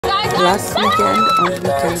last weekend, on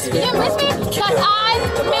weekends we have. But I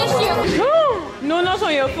miss you. No, not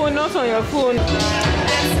on your phone, not on your phone.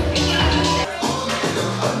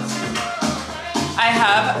 I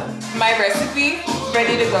have my recipe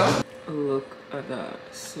ready to go. Look at that,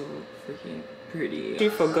 so freaking pretty. I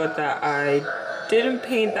forgot that I didn't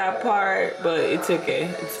paint that part, but it's okay,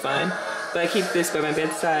 it's fine. But I keep this by my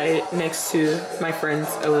bedside next to my friends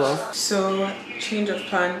LOL. So, change of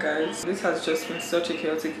plan, guys. This has just been such a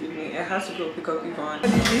chaotic evening. I had to go pick up Yvonne. What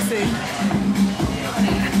did you say?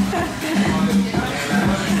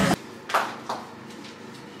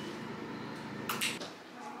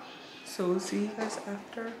 So we'll see you guys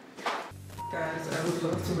after. Guys, I would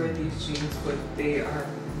love to wear these jeans, but they are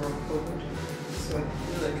rumpled. So I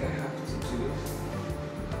feel like I have to do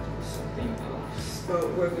something else. But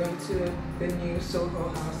we're going to the new Soho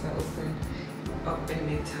house that opened up in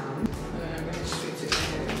Midtown. And I'm going to straighten my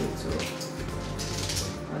hair a little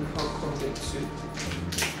and hot comb it too.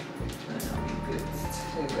 And I'll be good to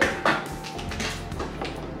go.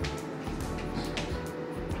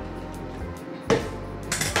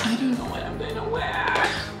 I don't know what I'm going to wear.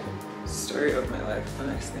 Story of my life, the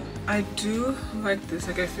next thing. I do like this.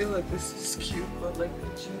 Like, I feel like this is cute, but like the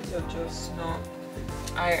jeans are just not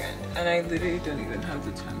ironed, and I literally don't even have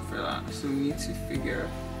the time for that. So we need to figure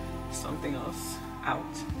something else out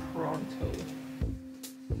pronto.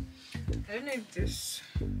 I don't know if this.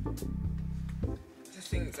 The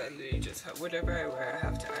things I literally just have. Whatever I wear, I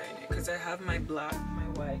have to iron it because I have my black, my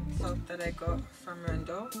white top that I got from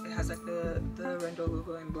Rendell. It has like the Rendell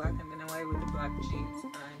logo in black, and then I wear it with the black jeans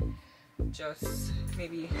and just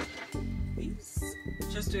maybe these.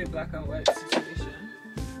 Just do a black and white situation.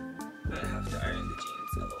 But I have to iron the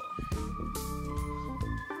jeans a little.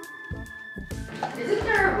 Isn't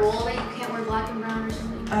there a rule that you can't wear black and brown or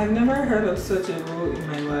something? I've never heard of such a rule in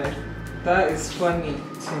my life. That is funny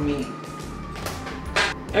to me.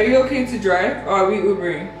 Are you okay to drive, or are we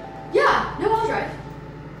Ubering? Yeah, no, I'll drive. I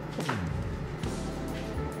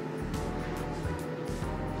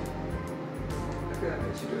feel like I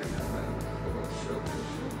should do it now, but sure.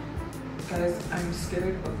 Guys, I'm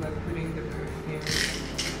scared of like putting the perfume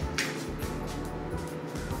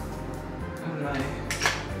on my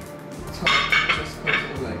top just because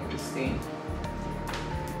of like the stain.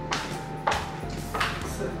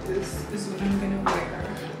 So this is what I'm gonna wear.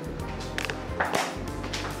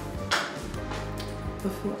 The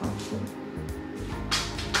full outfit.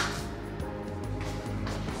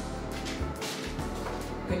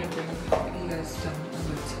 I'm gonna bring you guys down a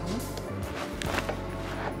little.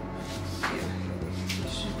 Yeah,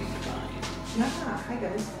 it should be fine. Yeah, hi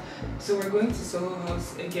guys. So we're going to Soho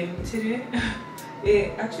House again today.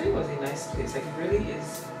 It actually was a nice place. Like, it really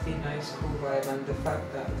is a nice, cool vibe, and the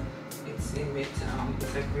fact that it's in Midtown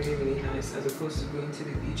is like really, really nice as opposed to going to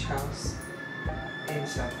the beach house in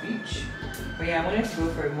South Beach. But yeah, I wanted to go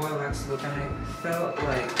for a more relaxed look, and I felt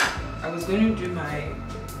like I was going to do my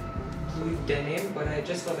blue denim, but I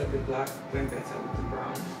just felt like the black went better with the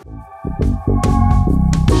brown.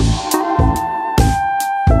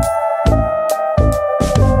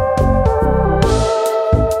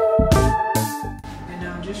 And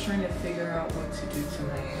now I'm just trying to figure out what to do to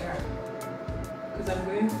my hair, because I'm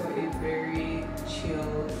going for a very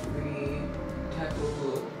chill, free type of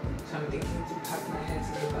look. So I'm thinking to pack my hair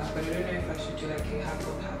to the back, but I don't know if I should do like a half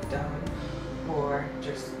up, half down, or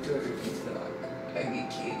just do everything to the back. I'm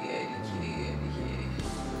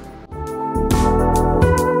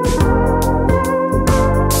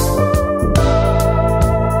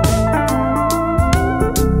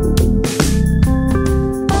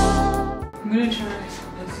gonna try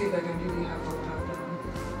and see if I can do the half up, half down.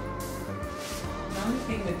 The only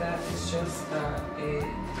thing with that is just that it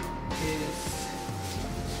is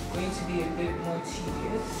going to be a bit more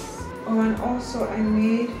tedious. Oh, and also I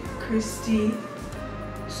made Christy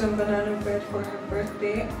some banana bread for her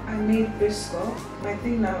birthday. I made biscuit. My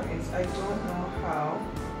thing now is I don't know how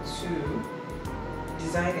to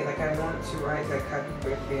design it. Like, I want to write like happy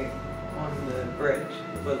birthday on the bread,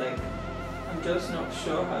 but like I'm just not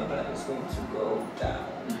sure how that is going to go down.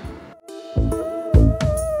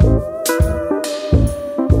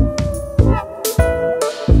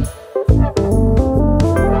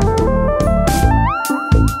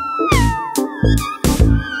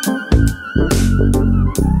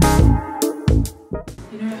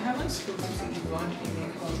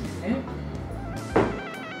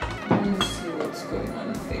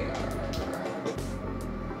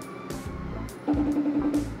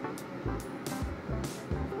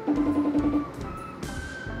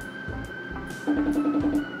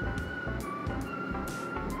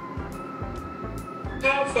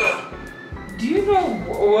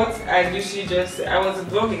 what I literally just said. I was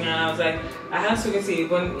vlogging and I was like, I have to go to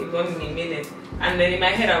Yvonne in a minute. And then in my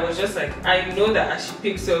head, I was just like, I know that as she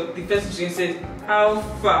picks up, the first thing she says, how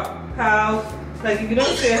far? How? Like, if you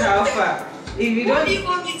don't say how far, if you don't. What do you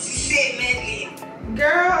want me to say, Madeline?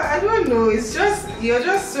 Girl, I don't know. It's just, you're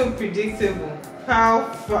just so predictable.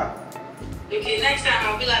 How far? Okay, next time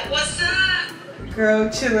I'll be like, what's up? Girl,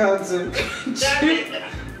 chill out.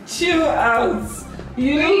 Chill out.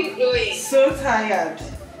 You Where are you going? So tired.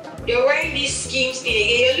 You're wearing this skin thing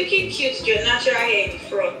again. You're looking cute with your natural hair in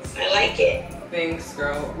front. I like it. Thanks,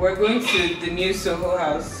 girl. We're going to the new Soho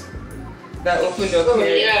house that opened up Oh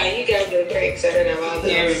here. yeah, you guys are very excited about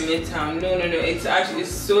Here this. in Midtown. No. It's actually,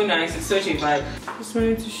 it's so nice. It's such a vibe. Just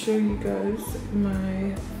wanted to show you guys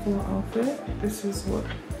my full outfit. This is what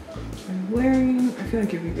I'm wearing. I feel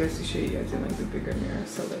like if you guys to show you guys in like the bigger mirror,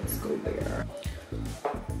 so let's go there.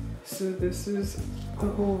 So this is the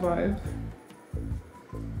whole vibe.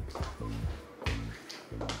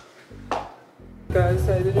 Guys,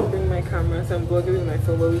 I didn't bring my camera, so I'm vlogging with my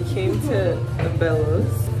phone, but we came to a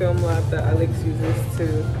Bellows film lab that Alex uses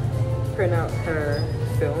to print out her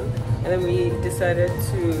film, and then we decided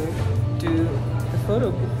to do the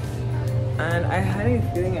photo booth. And I had a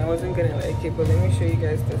feeling I wasn't gonna like it, but let me show you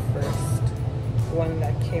guys the first one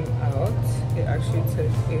that came out. It actually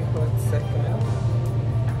took a hot second.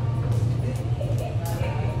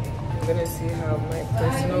 I'm gonna see how my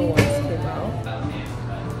personal ones came out.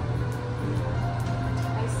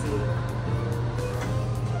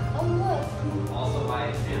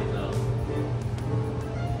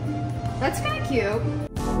 That's kind of cute.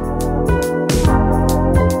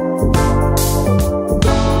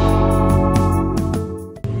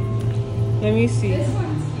 Let me see. This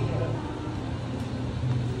one's cute.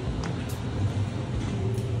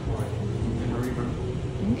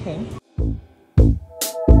 Okay.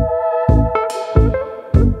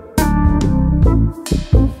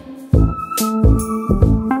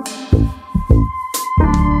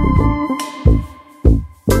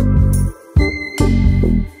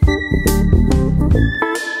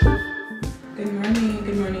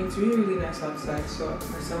 Good morning. It's really nice outside, so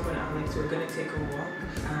myself and Alex, we're gonna take a walk,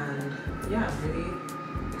 and yeah, I'm really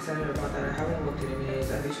excited about that. I haven't walked in a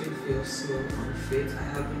minute. I literally feel so unfit. I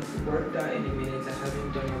haven't worked out in a minute. I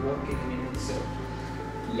haven't done a walk in a minute, so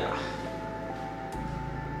yeah.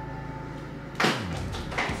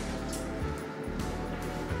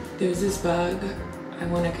 There's this bag I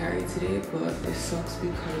want to carry today, but it sucks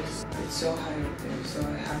because it's so high up there, so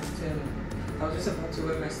I have to. I was just about to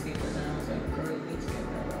wear my sneakers and I was like, girl, you need to get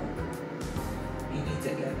that out. You need to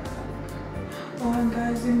get that out. Oh, and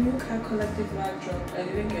guys, the new cat collective bag dropped. I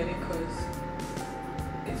didn't get it because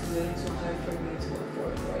it's a little too high for me to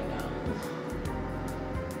afford right now.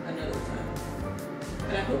 Another time.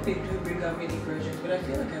 And I hope they do bring out mini versions, but I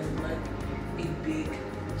feel like I would like a big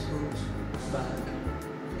tote bag.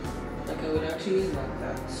 Like I would actually like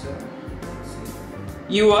that, so let's see.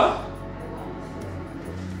 You are?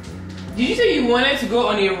 Did you say you wanted to go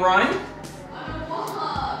on a run?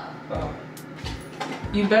 Oh.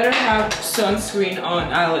 You better have sunscreen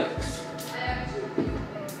on, Alex.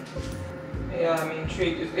 Yeah, I'm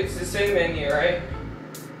intrigued. It's the same menu, right?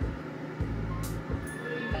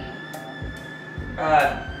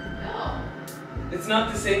 No. It's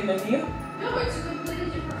not the same menu? No, it's a completely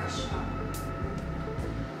different restaurant.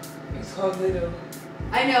 It's called Lido.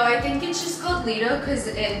 I know, I think it's just called Lido because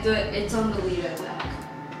it's on the Lido bag.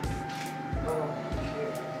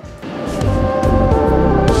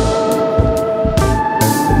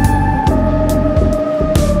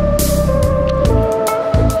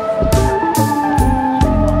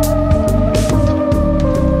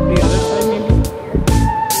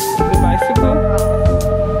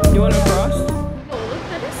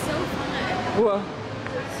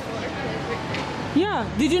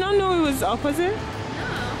 Did you not know it was opposite? No.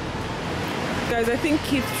 Guys, I think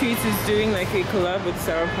Kith Treats is doing like a collab with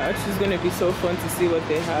Sour Patch. It's gonna be so fun to see what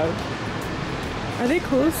they have. Are they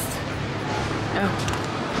closed? Oh.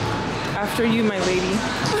 After you, my lady.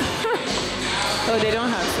 Oh, they don't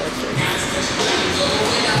have sweatshirts.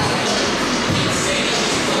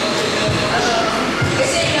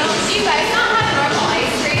 Do you guys not have normal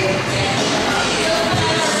ice cream?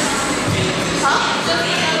 Huh?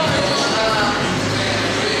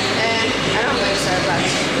 I don't like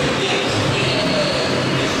Starbucks.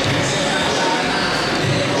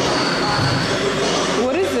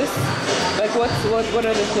 What is this? Like what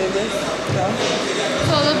are the flavors? No?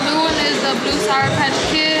 So the blue one is the blue Sour Patch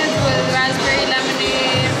Kids with raspberry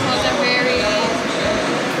lemonade, frozen berries.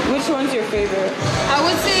 Which one's your favorite? I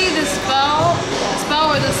would say the spell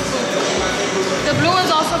or the scoop. The blue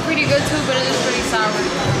one's also pretty good too, but it is pretty sour.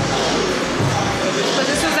 But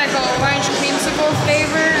this was like a orange creamsicle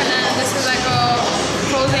flavor, and then this is like a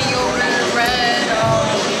frozen yogurt, red,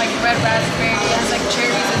 like red raspberry. It has like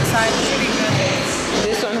cherries inside. It's pretty good.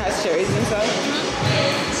 This one has cherries inside?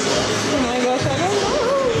 Oh my gosh, I don't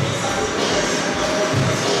know.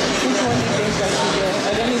 Which one do you think I should get?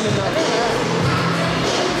 I don't even know.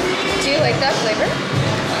 Do you like that flavor?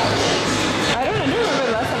 I don't remember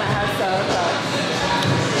the last time I had Sour Patch.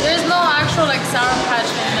 There's no actual like Sour Patch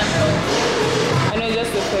in them though. I know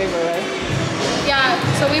just the flavor, right? Yeah,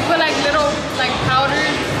 so we put like little like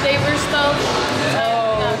powdered flavor stuff.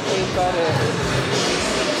 Oh, okay, got it.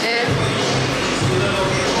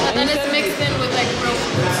 And then it's mixed in with like real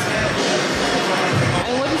fruits.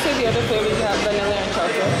 And what did you say the other flavors you have? Vanilla and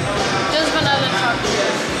chocolate? Just vanilla and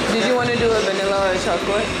chocolate. Did you want to do a vanilla or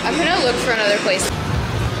chocolate? I'm gonna look for another place.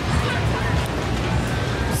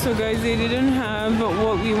 So guys, they didn't have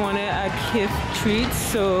what we wanted at Kith Treats,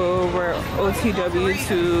 so we're OTW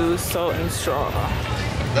to Salt and Straw.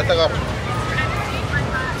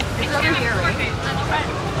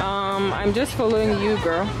 I'm just following you,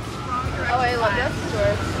 girl. Oh, I love that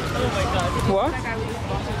store. Oh my god. What?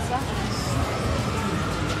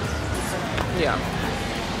 Yeah.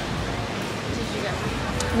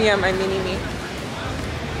 Me and my mini-me.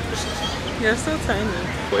 You're so tiny.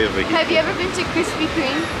 Have you ever been to Krispy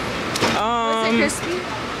Kreme? Was it crispy?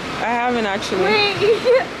 I haven't actually. Wait, do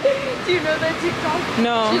you know that TikTok?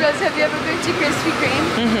 No. She goes, have you ever been to Krispy Kreme?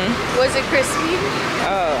 Mm-hmm. Was it crispy?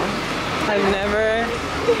 Oh, I've never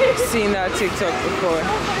seen that TikTok before.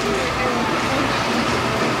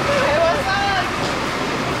 Hey, what's up?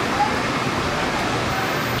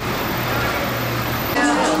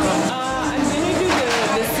 I'm gonna do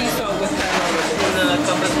the sea salt with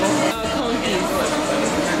conkeys.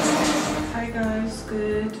 Hi guys,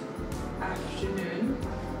 good afternoon.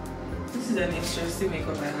 This is an interesting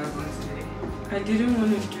makeup I have on today. I didn't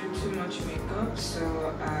want to do too much makeup,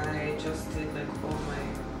 so I just did like all my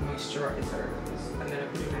moisturizers and then I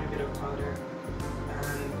put a little bit of powder.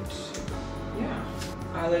 And yeah,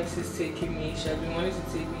 Alex is taking me. She has been wanting to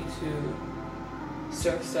take me to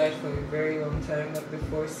Surfside for a very long time, like the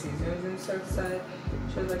 4 seasons in Surfside.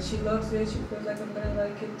 She was like, she loves it, she feels like I'm gonna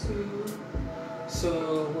like it too.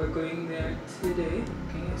 So we're going there today.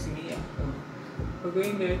 Can you see me? Yeah. Oh. We're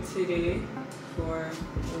going there today for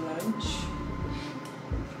lunch.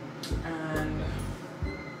 And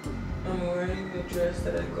I'm wearing the dress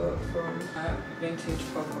that I got from a vintage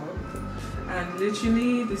pop-up. And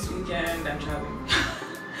literally this weekend I'm traveling.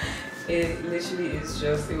 It literally is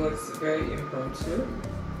just, it was very impromptu.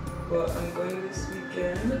 But I'm going this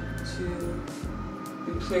weekend to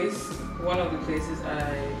the place, one of the places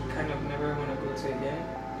I kind of never want to go to again,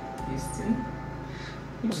 Houston.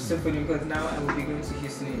 Which is so funny because now I will be going to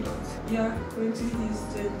Houston a lot. Yeah, going to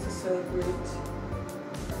Houston to celebrate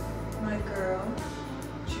my girl,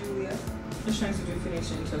 Julia. Just trying to do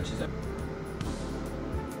finishing touches.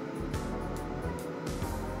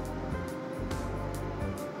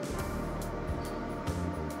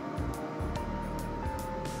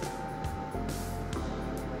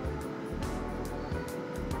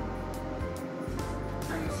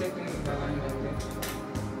 I'm second with the line like this.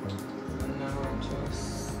 And now I just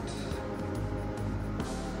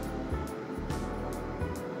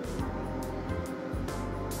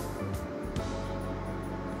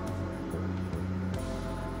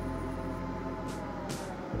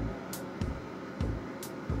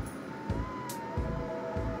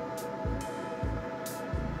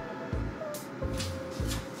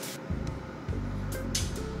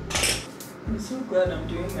I'm so glad I'm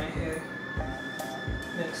doing my hair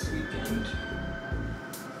next weekend.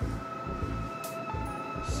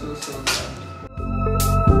 So glad.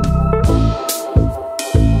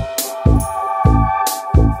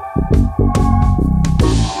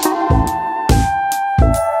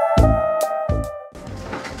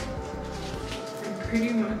 I'm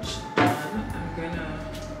pretty much done. I'm gonna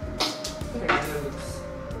put my looks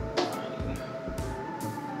on.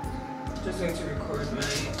 Just going to record my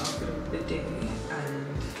outfit of the day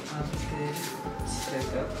and I'll be good set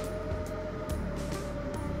up.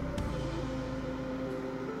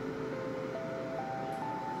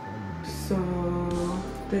 So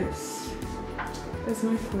this is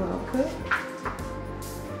my full outfit.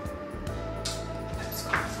 Let's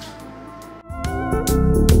go.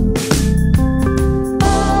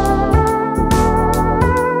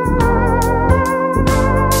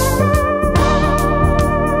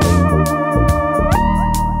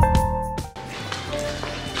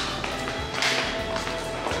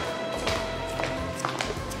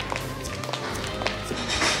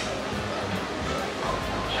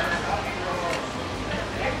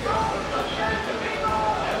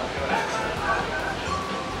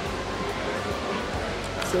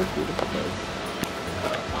 so beautiful, guys.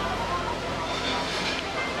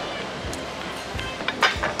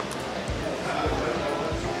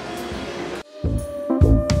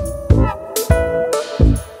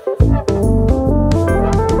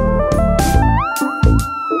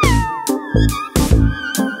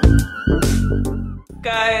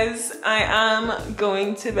 Guys, I am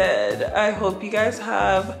going to bed. I hope you guys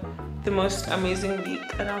have the most amazing week,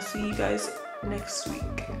 and I'll see you guys next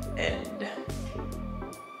week. And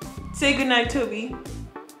say goodnight, Toby.